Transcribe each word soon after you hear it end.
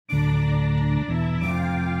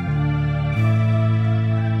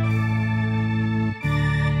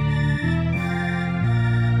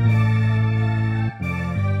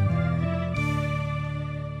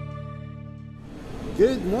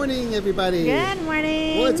morning, everybody. Good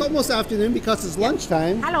morning. Well, it's almost afternoon because it's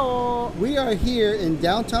lunchtime. Hello. We are here in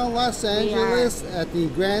downtown Los Angeles at the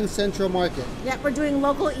Grand Central Market. Yeah, we're doing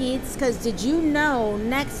local eats because did you know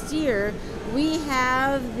next year we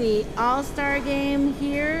have the All-Star game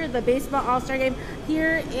here, the baseball All-Star game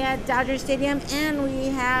here at Dodger Stadium, and we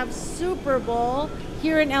have Super Bowl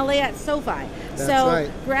here in LA at SoFi. That's so right.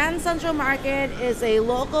 Grand Central Market is a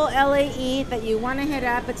local LA eat that you want to hit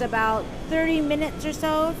up. It's about 30 minutes or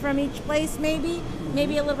so from each place, maybe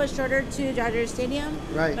a little bit shorter to Dodger Stadium.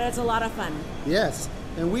 Right. But it's a lot of fun. Yes,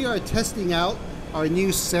 and we are testing out our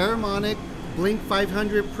new Ceremonic Blink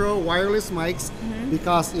 500 Pro wireless mics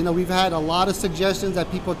because we've had a lot of suggestions that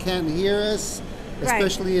people can't hear us,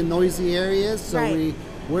 especially in noisy areas. So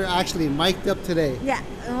we're actually mic'd up today. Yeah,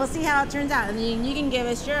 and we'll see how it turns out. And you can give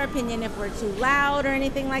us your opinion if we're too loud or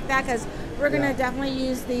anything like that, because we're going to definitely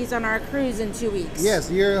use these on our cruise in 2 weeks. Yes,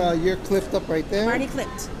 you're clipped up right there. I'm already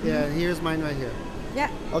clipped. Yeah, and here's mine right here. Yeah.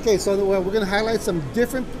 Okay, so we're going to highlight some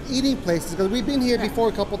different eating places because we've been here before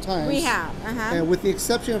a couple times. We have. And with the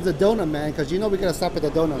exception of the Donut Man, because we got to stop at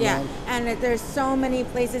the Donut Man. Yeah, and there's so many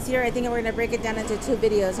places here. I think we're going to break it down into 2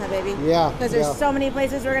 videos, huh, baby? Yeah. Because there's so many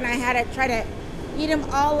places. We're going to try to eat them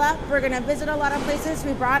all up. We're going to visit a lot of places.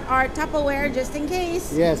 We brought our Tupperware just in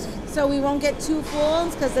case. Yes. So we won't get too full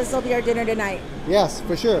because this will be our dinner tonight. Yes,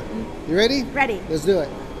 for sure. You ready? Ready. Let's do it.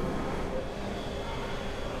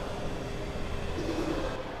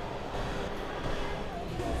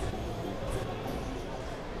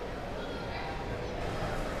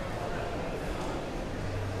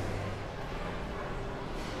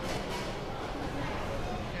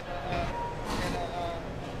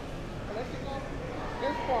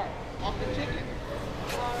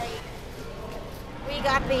 We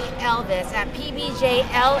got the Elvis at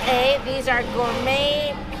PBJ.LA. These are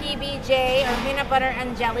gourmet PBJ or peanut butter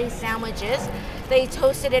and jelly sandwiches. They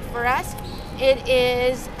toasted it for us. It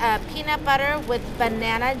is peanut butter with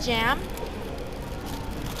banana jam.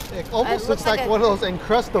 It almost looks like one of those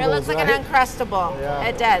Uncrustables. It looks like an Uncrustable. Yeah.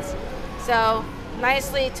 It does. So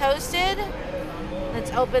nicely toasted.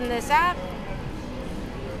 Let's open this up.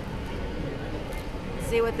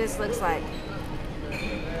 See what this looks like.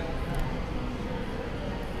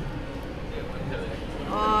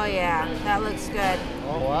 Oh yeah, that looks good.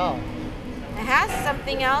 Oh wow. It has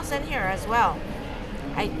something else in here as well.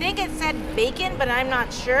 I think it said bacon, but I'm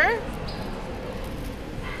not sure.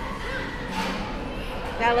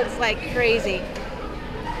 That looks like crazy.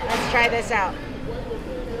 Let's try this out.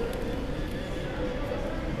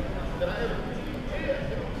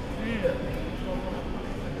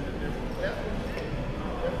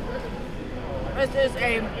 This is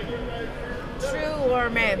a true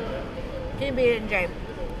gourmet PB&J.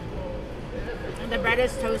 And the bread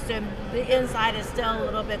is toasted. The inside is still a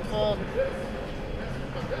little bit cold.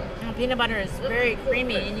 And the peanut butter is very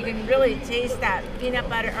creamy, and you can really taste that peanut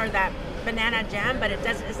butter or that banana jam, but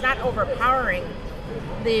it's not overpowering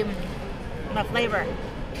the flavor.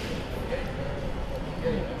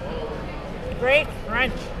 Great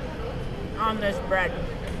crunch on this bread.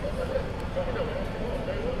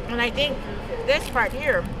 And I think this part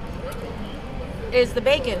here is the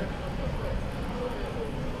bacon.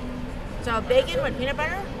 So bacon with peanut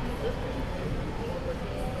butter.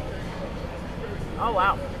 Oh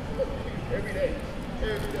wow.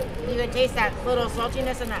 You can taste that little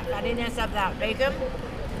saltiness and that fattiness of that bacon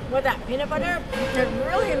with that peanut butter. It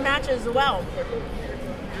really matches well.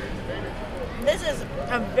 This is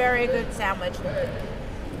a very good sandwich.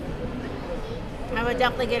 I would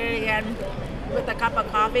definitely get it again with a cup of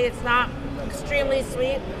coffee. It's not extremely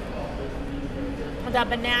sweet. The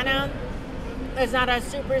banana is not a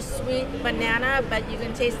super sweet banana, but you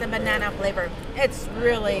can taste the banana flavor. It's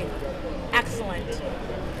really excellent.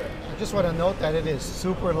 I just want to note that it is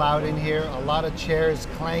super loud in here. A lot of chairs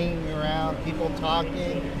clanging around, people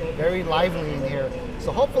talking, very lively in here.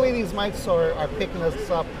 So hopefully these mics are picking us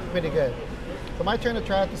up pretty good. So my turn to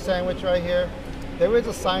try out the sandwich right here. There is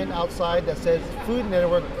a sign outside that says Food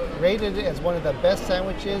Network rated it as one of the best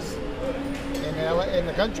sandwiches in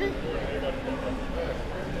the country?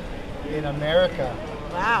 In America.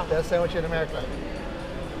 Wow. Best sandwich in America.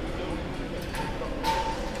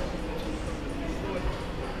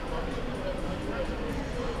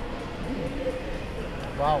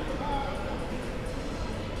 Wow.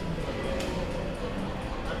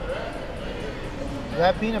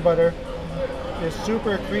 That peanut butter is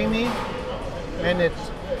super creamy, and it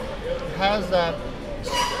has that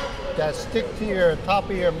stick to your top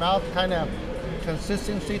of your mouth kind of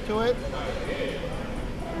consistency to it.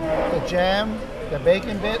 The jam, the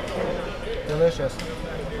bacon bit, delicious.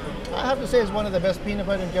 I have to say it's one of the best peanut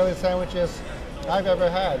butter and jelly sandwiches I've ever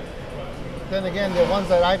had. Then again, the ones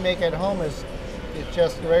that I make at home it's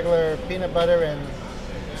just regular peanut butter and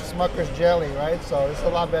Smucker's jelly, right? So it's a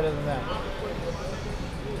lot better than that.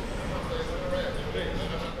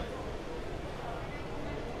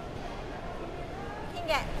 You can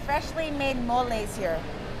get freshly made moles here.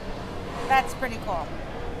 That's pretty cool.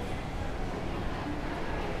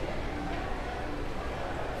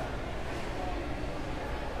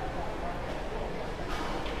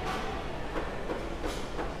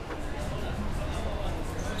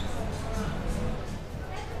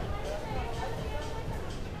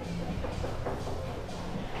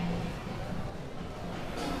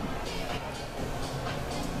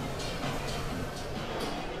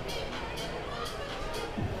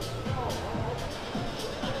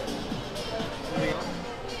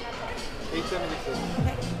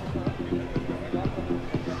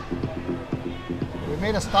 We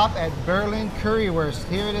made a stop at Berlin Currywurst.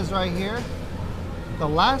 Here it is right here. The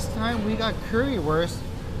last time we got currywurst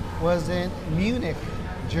was in Munich,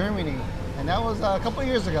 Germany, and that was a couple of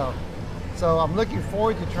years ago. So I'm looking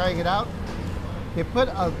forward to trying it out. They put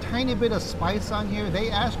a tiny bit of spice on here. They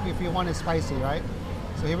asked me if you wanted spicy, right?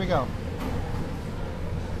 So here we go.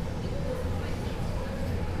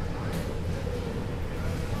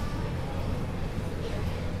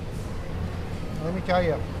 Let me tell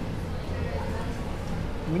you,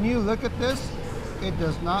 when you look at this, it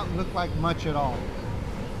does not look like much at all.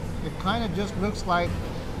 It kind of just looks like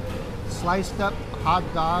sliced up hot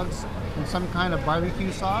dogs in some kind of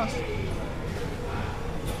barbecue sauce.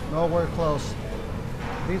 Nowhere close.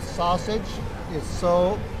 This sausage is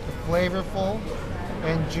so flavorful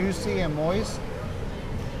and juicy and moist.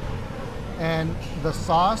 And the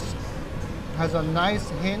sauce has a nice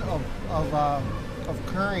hint of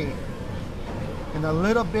curry and a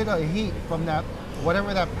little bit of heat from that,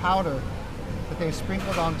 whatever that powder that they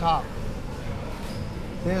sprinkled on top.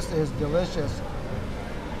 This is delicious.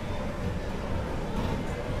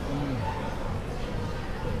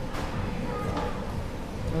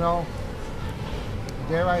 You know,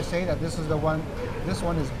 dare I say that this is the one, this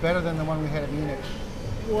one is better than the one we had at Munich.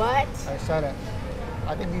 What? I said it.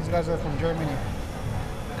 I think these guys are from Germany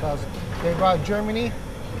because they brought Germany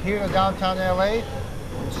here to downtown LA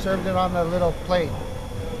and served it on a little plate.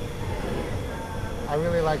 I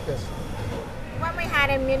really like this. What we had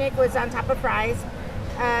in Munich was on top of fries.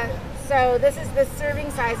 So this is the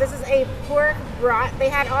serving size. This is a pork brat. They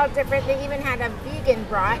had all different, they even had a vegan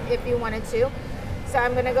brat if you wanted to. So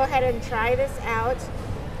I'm gonna go ahead and try this out.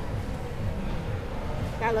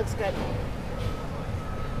 That looks good.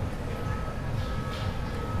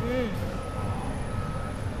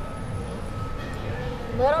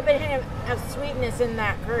 A little bit of sweetness in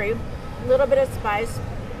that curry. A little bit of spice.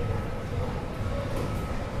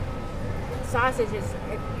 Sausage is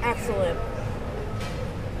excellent.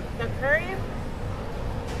 The curry,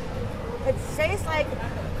 it tastes like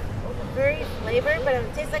curry flavor, but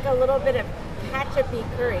it tastes like a little bit of ketchup-y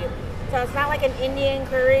curry. So it's not like an Indian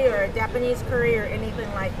curry or a Japanese curry or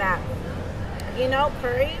anything like that. You know,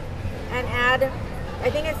 curry and add, I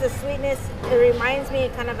think it's the sweetness, it reminds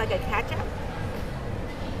me kind of like a ketchup.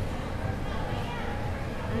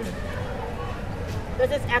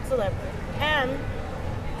 This is excellent. And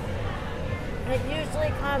it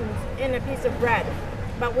usually comes in a piece of bread,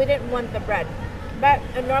 but we didn't want the bread. But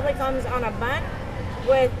it normally comes on a bun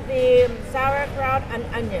with the sauerkraut and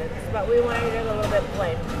onions, but we wanted it a little bit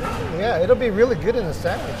plain. Yeah, it'll be really good in a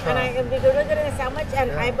sandwich. Huh? And it'll be really good in a sandwich, and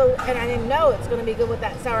yeah. I know it's going to be good with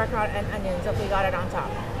that sauerkraut and onions if we got it on top.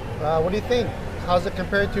 What do you think? How's it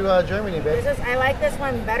compared to Germany, babe? I like this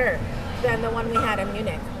one better than the one we had in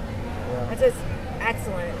Munich. Yeah. It's just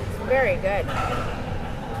excellent. It's very good.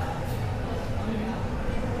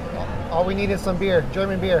 All we need is some beer,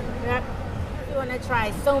 German beer. Yep. If you want to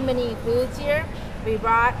try so many foods here, we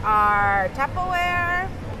brought our Tupperware.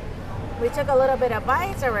 We took a little bit of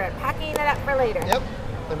bites, so we're packing it up for later. Yep.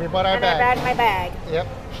 Then we brought our bag. And I brought my bag. Yep.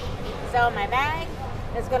 So my bag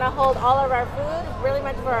is going to hold all of our food, really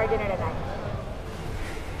much for our dinner tonight.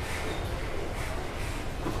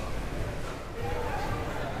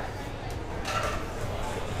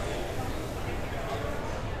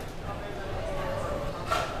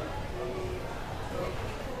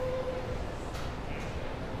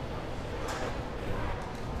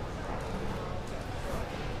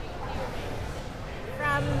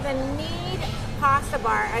 Pasta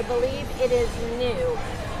bar, I believe it is new.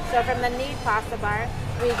 So from the Need Pasta Bar,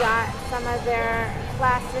 we got some of their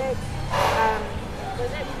classic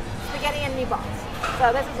spaghetti and meatballs.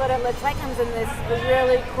 So this is what it looks like. Comes in this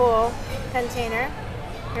really cool container.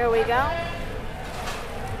 Here we go.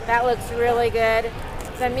 That looks really good.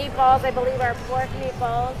 The meatballs, I believe, are pork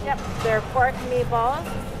meatballs. Yep, they're pork meatballs.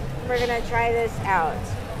 We're gonna try this out.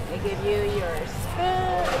 They give you your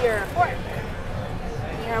spoon, your fork.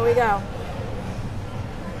 Here we go.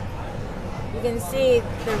 You can see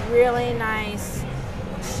the really nice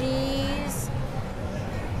cheese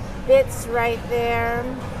bits right there.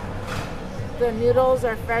 The noodles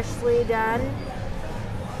are freshly done.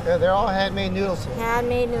 Yeah, they're all handmade noodles.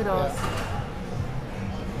 Handmade noodles. Yeah.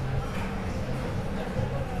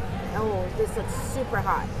 Oh, this looks super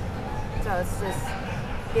hot. So let's just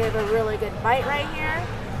give a really good bite right here.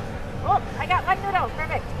 Oh, I got one noodle.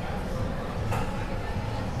 Perfect.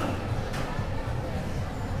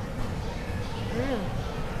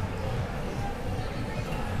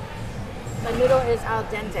 The noodle is al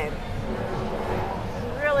dente.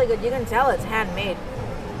 Really good. You can tell it's handmade.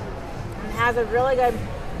 It has a really good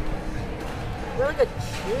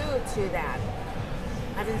chew to that.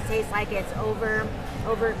 Doesn't taste like it's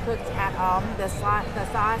overcooked at all. The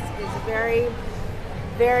sauce is very,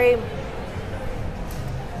 very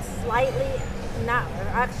slightly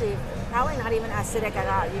probably not even acidic at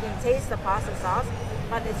all. You can taste the pasta sauce,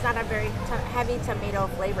 but it's not a very heavy tomato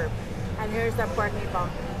flavor. And here's the pork meatball.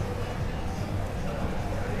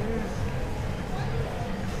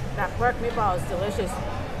 That pork meatball is delicious.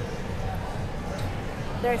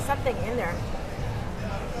 There's something in there.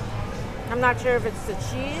 I'm not sure if it's the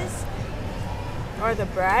cheese or the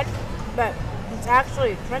bread, but it's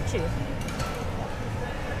actually crunchy.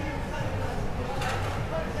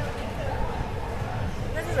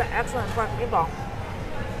 This is an excellent pork meatball.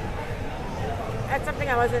 That's something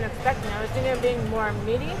I wasn't expecting. I was thinking of being more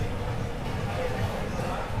meaty.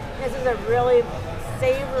 This is a really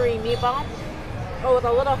savory meatball, but with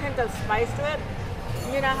a little hint of spice to it.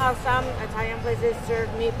 You know how some Italian places serve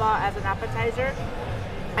meatball as an appetizer?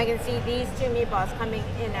 I can see these two meatballs coming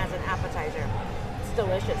in as an appetizer. It's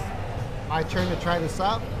delicious. My turn to try this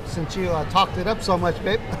out since you talked it up so much,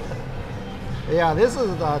 babe. Yeah, this is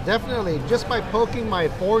definitely, just by poking my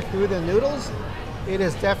fork through the noodles, it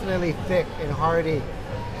is definitely thick and hearty.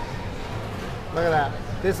 Look at that.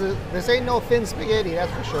 This ain't no thin spaghetti,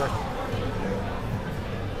 that's for sure.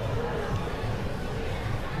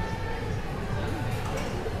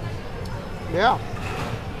 Yeah.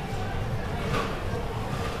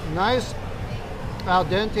 Nice al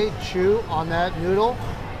dente chew on that noodle.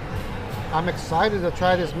 I'm excited to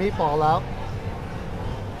try this meatball out.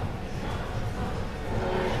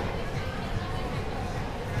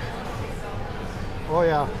 Oh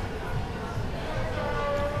yeah.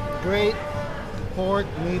 Great pork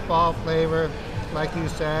meatball flavor, like you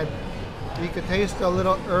said. You could taste the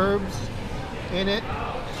little herbs in it.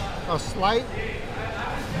 A slight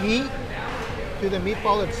heat to the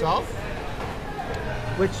meatball itself,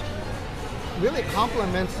 which really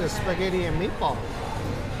complements the spaghetti and meatball.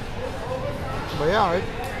 But yeah,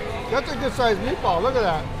 that's a good sized meatball. Look at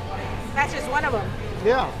that. That's just one of them.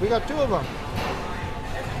 Yeah, we got two of them.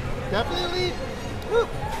 Definitely, whew,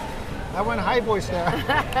 I went high voice there.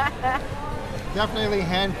 Definitely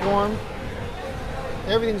hand formed.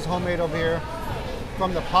 Everything's homemade over here.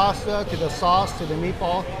 From the pasta to the sauce to the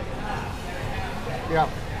meatball. Yeah.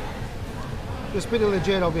 It's pretty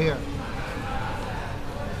legit over here.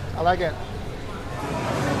 I like it.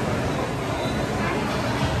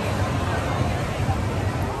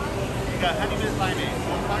 You got honey minute limeade.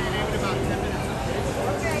 We'll call your name in about 10 minutes.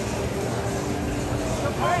 Okay.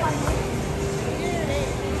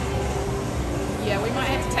 Yeah, we might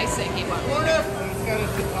have to taste it again. Florida! It's got a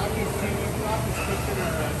Tataki seaweed block. It's cooked in a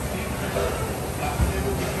seafood. Then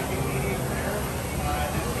we'll be cooking medium rare.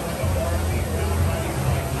 And it's got a barley brown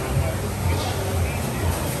rice.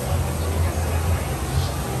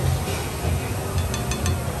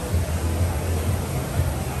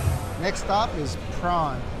 Next stop is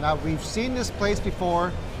prawn. Now we've seen this place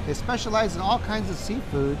before. They specialize in all kinds of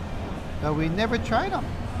seafood, but we never tried them.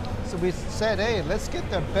 So we said, hey, let's get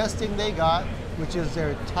the best thing they got, which is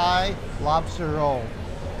their Thai lobster roll.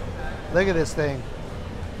 Look at this thing.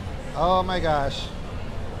 Oh my gosh.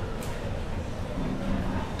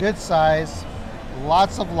 Good size,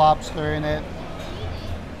 lots of lobster in it.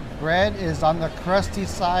 Bread is on the crusty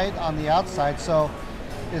side on the outside, so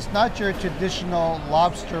it's not your traditional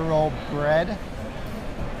lobster roll bread,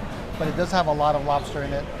 but it does have a lot of lobster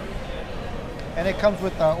in it. And it comes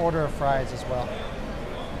with the order of fries as well.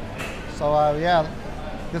 So yeah,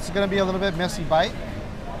 this is gonna be a little bit messy bite,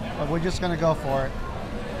 but we're just gonna go for it.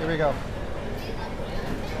 Here we go.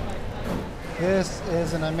 This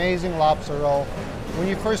is an amazing lobster roll. When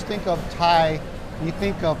you first think of Thai, you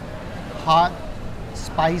think of hot,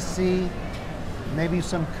 spicy, maybe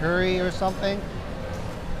some curry or something.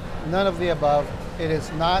 None of the above. It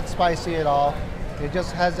is not spicy at all. It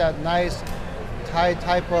just has that nice Thai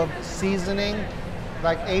type of seasoning,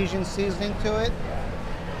 like Asian seasoning to it.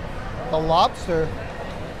 The lobster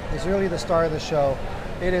is really the star of the show.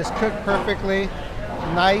 It is cooked perfectly,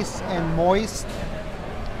 nice and moist.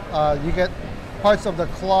 You get parts of the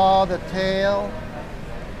claw, the tail,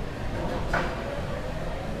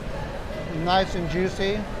 nice and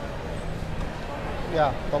juicy.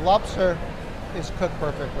 Yeah, the lobster is cooked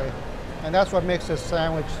perfectly. And that's what makes this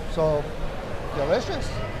sandwich so delicious.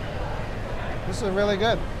 This is really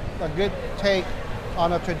good. A good take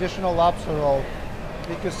on a traditional lobster roll.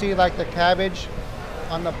 You can see like the cabbage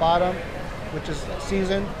on the bottom, which is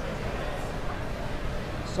seasoned.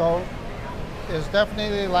 So it's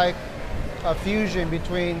definitely like a fusion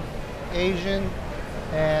between Asian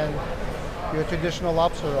and your traditional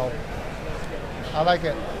lobster roll. I like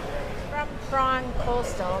it. From Prawn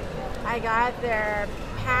Coastal, I got their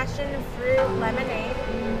passion fruit lemonade.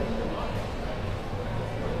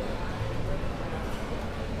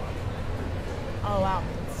 Oh wow,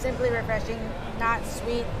 simply refreshing, not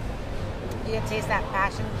sweet. You can taste that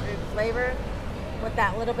passion fruit flavor with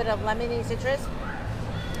that little bit of lemony citrus.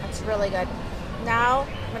 It's really good. Now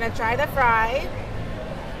I'm gonna try the fry.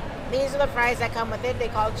 These are the fries that come with it. They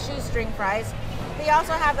call shoestring fries. They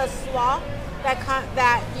also have a slaw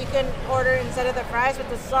that you can order instead of the fries, but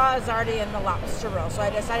the slaw is already in the lobster roll. So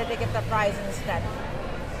I decided to get the fries instead.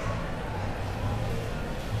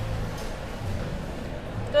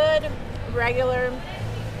 Good, regular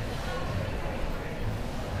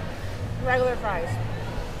fries.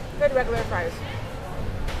 Good regular fries.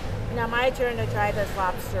 Now my turn to try this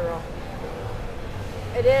lobster roll.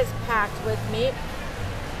 It is packed with meat.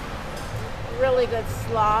 Really good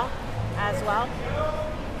slaw as well.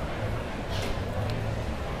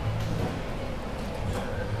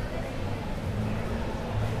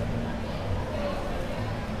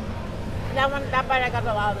 That bite I got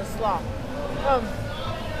a lot of the slaw.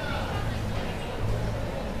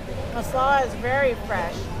 The slaw is very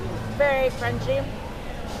fresh, very crunchy.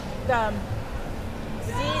 The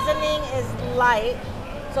seasoning is light,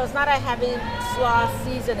 so it's not a heavy slaw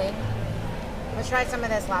seasoning. Let's try some of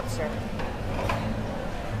this lobster.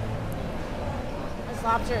 This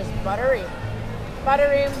lobster is buttery.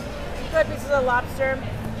 Buttery, good pieces of lobster.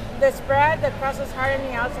 The spread, the crust is hard on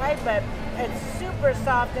the outside, but it's super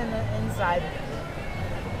soft in the inside.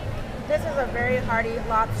 This is a very hearty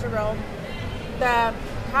lobster roll. The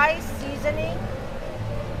Thai seasoning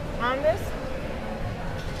on this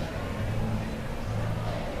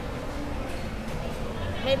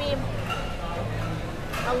maybe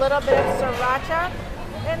a little bit of sriracha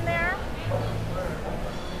in there.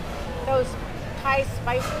 Those Thai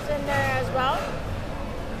spices in there as well.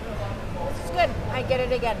 This is good. I get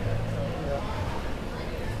it again.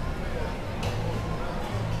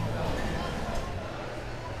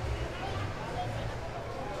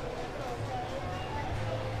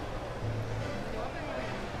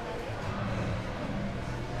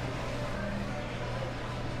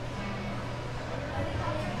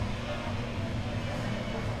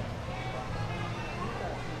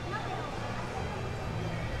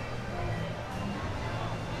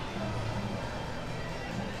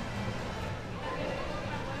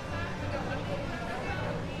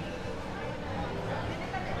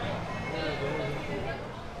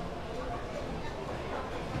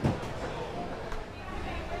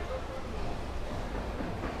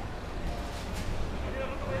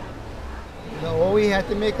 So we had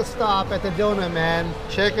to make a stop at the donut man.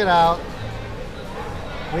 Check it out.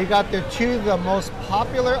 We got their two of the most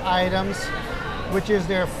popular items, which is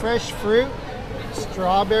their fresh fruit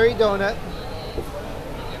strawberry donut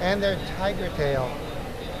and their tiger tail.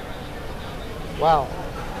 Wow.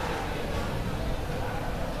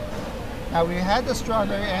 Now we had the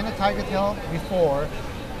strawberry and the tiger tail before.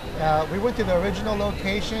 We went to the original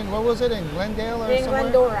location. What was it, in Glendale or somewhere?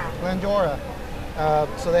 Glendora. Glendora.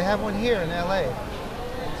 So they have one here in LA.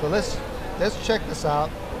 So let's check this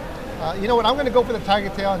out. You know what? I'm going to go for the tiger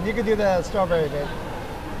tail, and you can do the strawberry bit.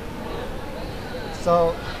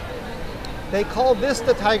 So they call this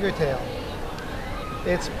the tiger tail.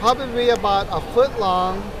 It's probably about a foot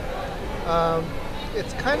long.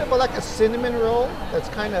 It's kind of like a cinnamon roll that's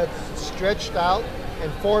kind of stretched out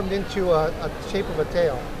and formed into a shape of a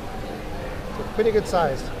tail. So pretty good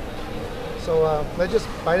size. So let's just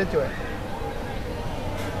bite into it.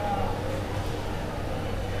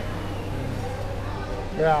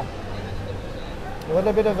 Yeah. A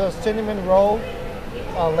little bit of a cinnamon roll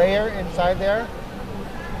layer inside there.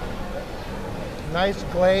 Nice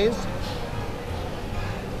glaze.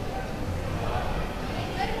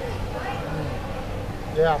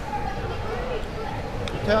 Yeah.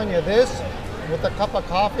 telling you, this with a cup of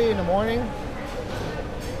coffee in the morning,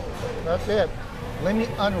 that's it. Let me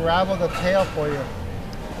unravel the tail for you.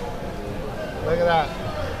 Look at that.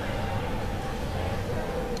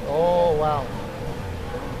 Oh, wow.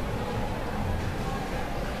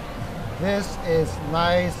 This is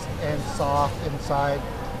nice and soft inside.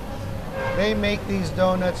 They make these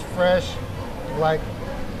donuts fresh, like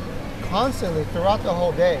constantly throughout the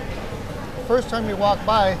whole day. The first time we walked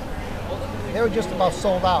by, they were just about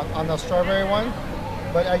sold out on the strawberry one.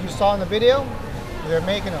 But as you saw in the video, they're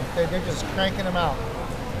making them. They're just cranking them out.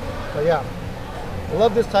 But yeah, I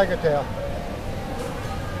love this tiger tail.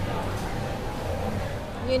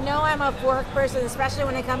 You know I'm a fork person, especially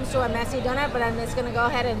when it comes to a messy donut, but I'm just gonna go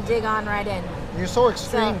ahead and dig on right in. You're so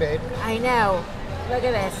extreme, babe. I know. Look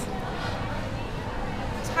at this.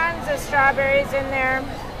 Tons of strawberries in there.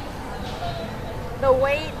 The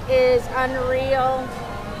weight is unreal.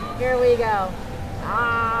 Here we go.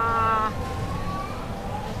 Ah.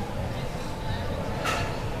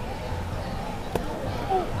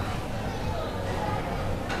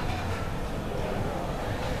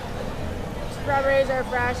 Strawberries are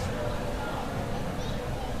fresh.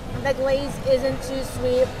 The glaze isn't too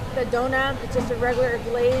sweet. The donut, it's just a regular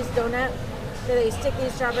glazed donut. So they stick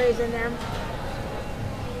these strawberries in there.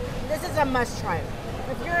 This is a must try.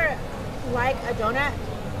 If you're like a donut,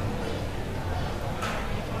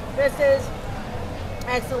 this is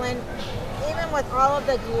excellent. Even with all of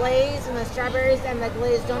the glaze and the strawberries and the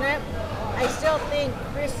glazed donut, I still think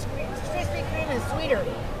Krispy Kreme is sweeter.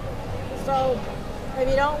 So if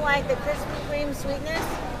you don't like the Krispy Kreme sweetness,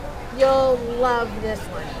 you'll love this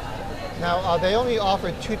one. Now, they only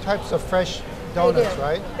offer 2 types of fresh donuts,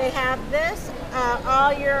 right? They have this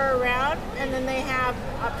all year round, and then they have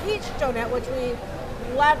a peach donut, which we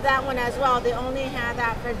love that one as well. They only have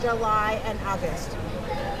that for July and August.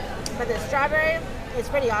 But the strawberry is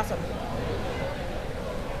pretty awesome.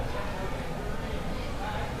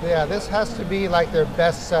 Yeah, this has to be like their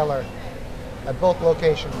best seller at both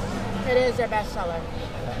locations. It is their best seller.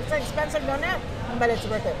 It's an expensive donut, but it's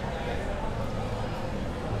worth it.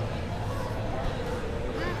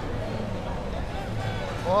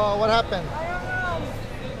 Oh, what happened? I don't know.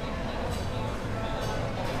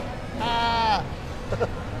 Ah!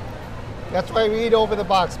 That's why we eat over the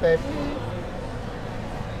box, babe.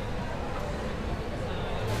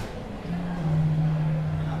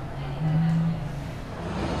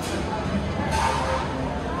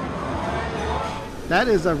 That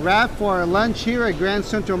is a wrap for our lunch here at Grand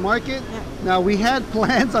Central Market. Yeah. Now, we had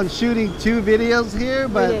plans on shooting 2 videos here,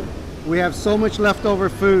 but we have so much leftover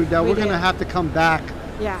food that we're going to have to come back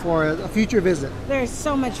for a future visit. There's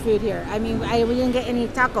so much food here. I mean, we didn't get any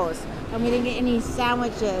tacos, and we didn't get any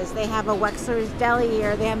sandwiches. They have a Wexler's Deli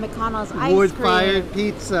here. They have McConnell's ice cream. Wood-fired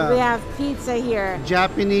pizza. We have pizza here.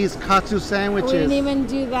 Japanese katsu sandwiches. We didn't even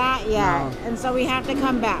do that yet. No. And so we have to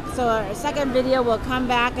come back. So our second video, we'll come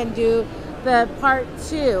back and do the part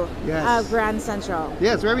 2 of Grand Central.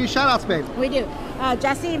 Yes, where are your shout outs, babe? We do.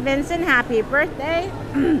 Jesse Vincent, happy birthday.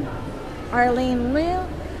 Arlene Liu,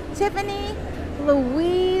 Tiffany,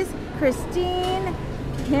 Louise, Christine,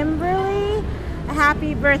 Kimberly,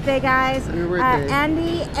 happy birthday, guys. Happy birthday.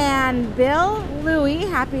 Andy and Bill, Louie,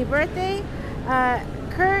 happy birthday.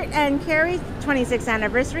 Kurt and Carrie, 26th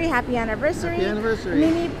anniversary, happy anniversary. Happy anniversary.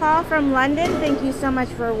 Mimi Paul from London, thank you so much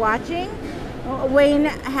for watching. Wayne,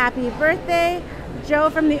 happy birthday. Joe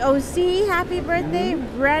from the OC, happy birthday.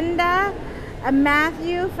 Brenda,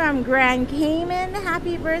 Matthew from Grand Cayman,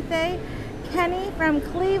 happy birthday. Kenny from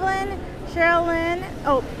Cleveland, Sherilyn.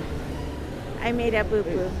 Oh, I made a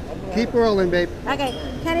boo-boo. Keep rolling, babe. Okay,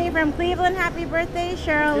 Kenny from Cleveland, happy birthday.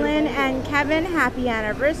 Sherilyn and Kevin, happy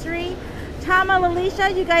anniversary. Tama,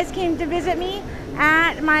 Lalisha, you guys came to visit me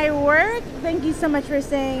at my work. Thank you so much for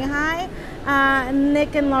saying hi.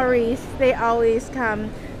 Nick and Laurice, they always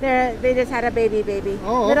come. They just had a baby.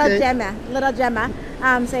 Oh, little okay. Little Gemma.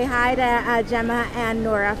 Say hi to Gemma and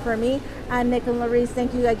Nora for me. Nick and Laurice,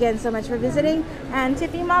 thank you again so much for visiting. And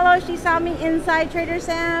Tiffany Malo, she saw me inside Trader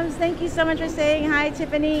Sam's. Thank you so much for saying hi,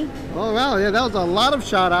 Tiffany. Oh, wow. Yeah, that was a lot of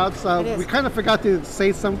shout outs. We kind of forgot to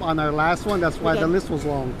say some on our last one. That's why the list was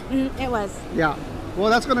long. It was. Yeah. Well,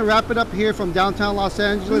 that's going to wrap it up here from downtown Los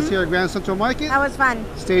Angeles here at Grand Central Market. That was fun.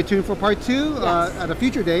 Stay tuned for part 2 at a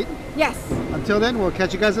future date. Yes. Until then, we'll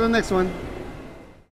catch you guys in the next one.